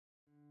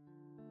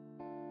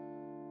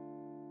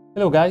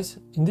Hello guys,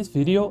 in this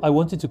video I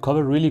wanted to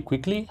cover really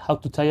quickly how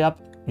to tie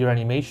up your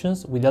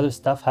animations with other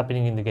stuff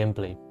happening in the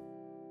gameplay.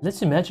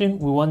 Let's imagine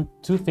we want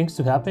two things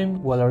to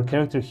happen while our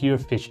character here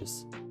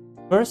fishes.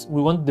 First,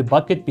 we want the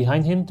bucket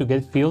behind him to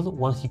get filled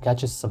once he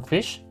catches some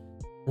fish.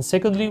 And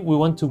secondly, we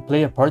want to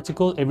play a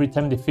particle every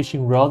time the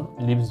fishing rod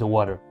leaves the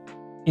water.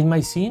 In my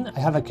scene, I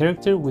have a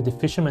character with the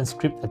fisherman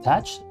script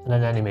attached and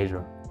an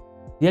animator.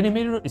 The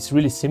animator is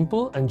really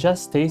simple and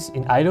just stays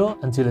in idle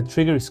until a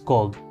trigger is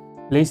called,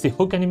 plays the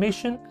hook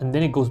animation, and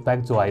then it goes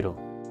back to idle.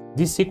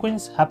 This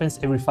sequence happens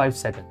every 5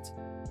 seconds.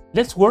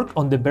 Let's work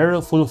on the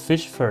barrel full of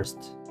fish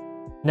first.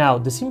 Now,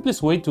 the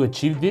simplest way to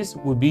achieve this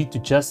would be to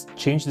just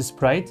change the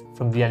sprite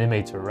from the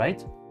animator,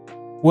 right?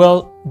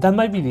 Well, that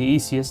might be the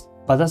easiest,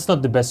 but that's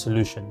not the best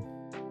solution.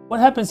 What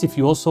happens if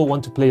you also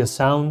want to play a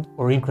sound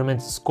or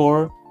increment a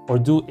score or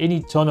do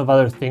any ton of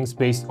other things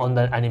based on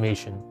that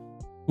animation?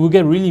 It will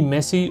get really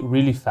messy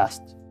really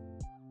fast.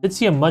 Let's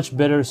see a much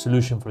better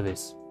solution for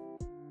this.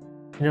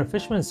 In our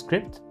fisherman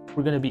script,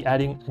 we're going to be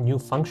adding a new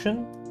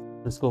function.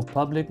 Let's go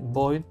public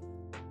void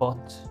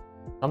bot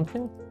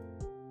something.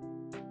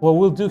 What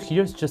we'll do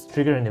here is just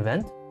trigger an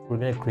event. We're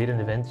going to create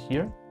an event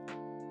here.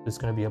 There's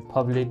going to be a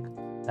public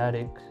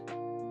static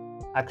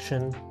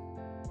action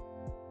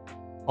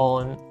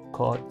on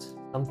caught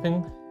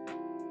something.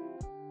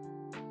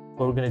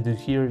 What we're going to do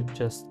here is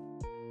just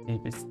see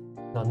if it's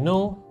not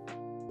null,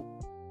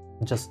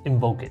 just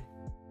invoke it.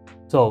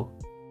 So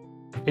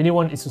if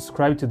anyone is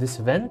subscribed to this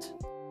event,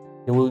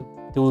 they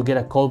will get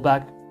a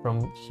callback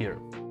from here.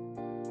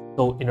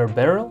 So in our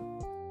barrel,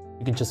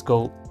 you can just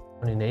go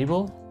on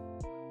enable,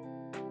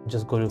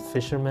 just go to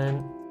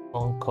fisherman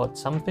on caught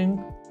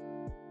something,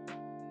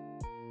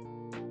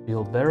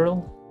 build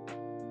barrel.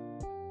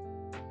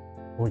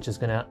 We're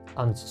just gonna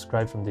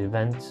unsubscribe from the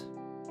event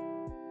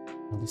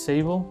and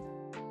disable.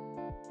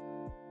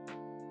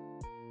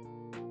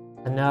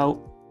 And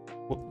now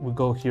we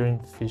go here in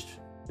fish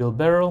build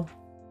barrel.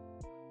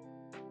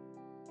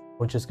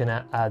 We're just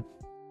gonna add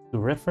two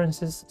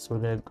references. So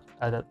we're gonna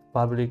add a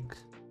public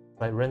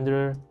sprite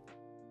renderer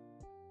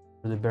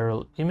for the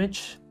barrel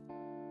image,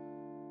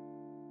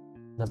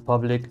 and a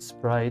public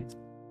sprite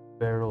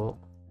barrel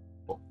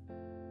full.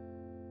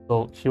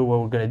 So here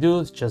what we're gonna do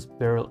is just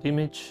barrel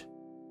image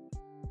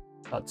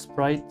dot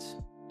sprite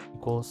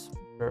equals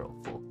barrel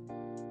full.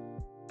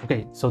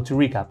 Okay, so to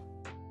recap,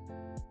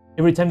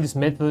 every time this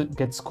method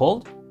gets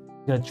called,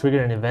 it's gonna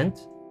trigger an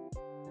event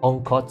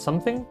on caught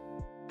something,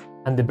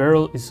 and the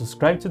barrel is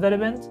subscribed to that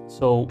event.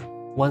 So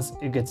once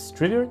it gets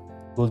triggered,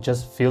 we'll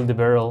just fill the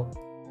barrel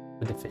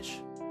with the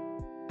fish.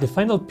 The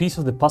final piece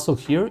of the puzzle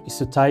here is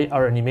to tie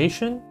our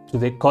animation to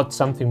the caught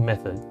something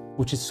method,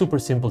 which is super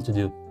simple to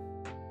do.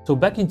 So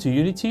back into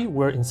Unity,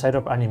 we're inside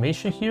of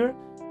animation here,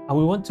 and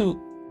we want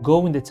to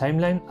go in the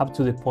timeline up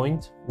to the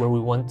point where we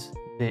want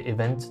the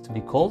event to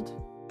be called.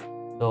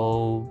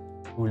 So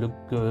we look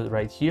good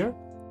right here.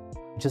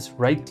 Just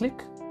right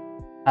click,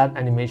 add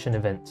animation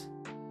event.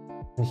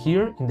 And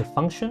here in the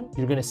function,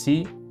 you're gonna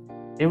see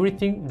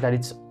everything that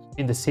is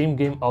in the same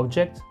game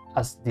object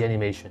as the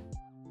animation.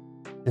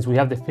 Since we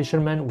have the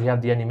fisherman, we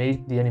have the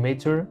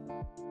animator,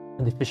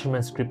 and the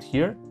fisherman script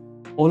here,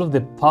 all of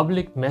the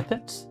public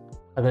methods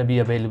are gonna be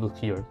available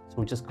here. So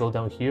we just go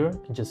down here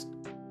and just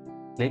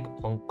click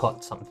on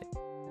caught something.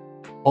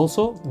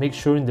 Also, make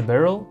sure in the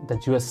barrel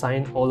that you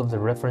assign all of the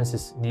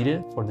references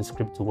needed for the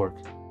script to work.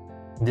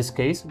 In this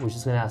case, we're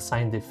just gonna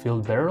assign the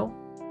filled barrel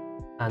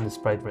and the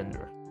sprite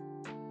renderer.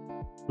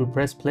 We'll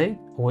press play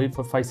and wait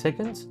for 5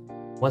 seconds.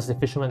 Once the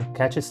fisherman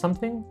catches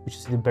something, we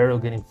should see the barrel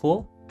getting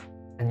full.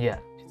 And yeah,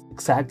 it's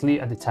exactly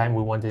at the time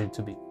we wanted it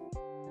to be.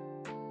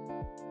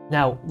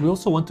 Now, we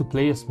also want to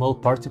play a small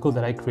particle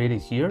that I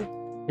created here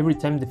every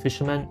time the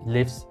fisherman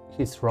lifts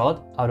his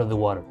rod out of the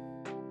water.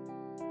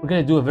 We're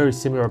going to do a very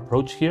similar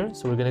approach here.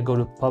 So we're going to go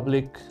to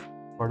public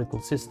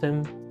particle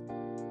system,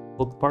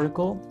 hook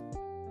particle.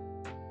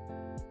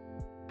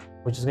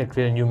 We're just going to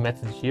create a new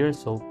method here.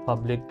 So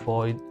public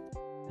void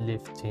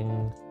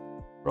lifting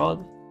rod.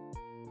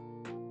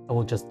 And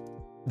we'll just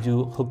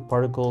do hook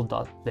particle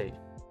dot play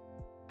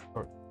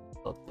or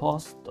dot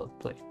pause dot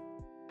play.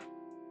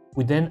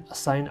 We then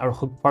assign our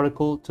hook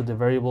particle to the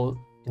variable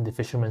in the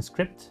fisherman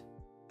script.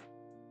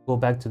 Go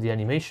back to the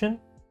animation,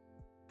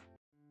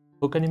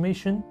 hook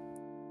animation,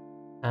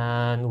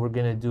 and we're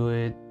gonna do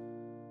it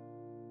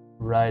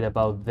right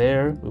about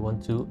there. We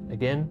want to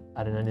again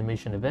add an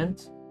animation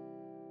event.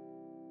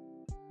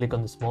 Click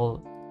on the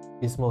small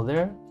gizmo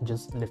there and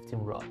just lift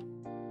him rod.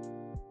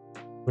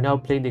 We're now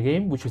playing the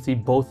game. We should see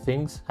both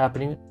things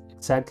happening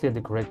exactly at the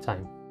correct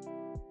time.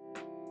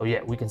 So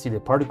yeah, we can see the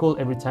particle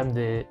every time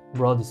the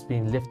rod is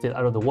being lifted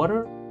out of the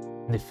water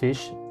and the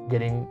fish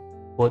getting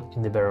put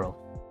in the barrel.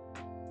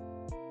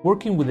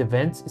 Working with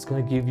events is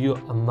going to give you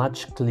a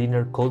much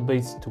cleaner code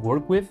base to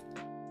work with,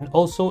 and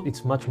also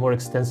it's much more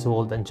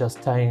extensible than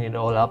just tying it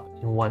all up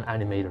in one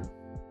animator.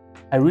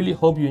 I really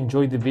hope you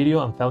enjoyed the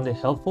video and found it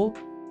helpful.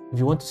 If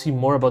you want to see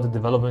more about the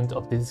development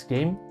of this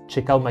game,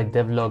 check out my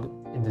devlog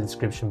in the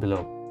description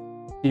below.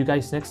 See you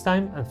guys next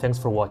time, and thanks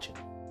for watching.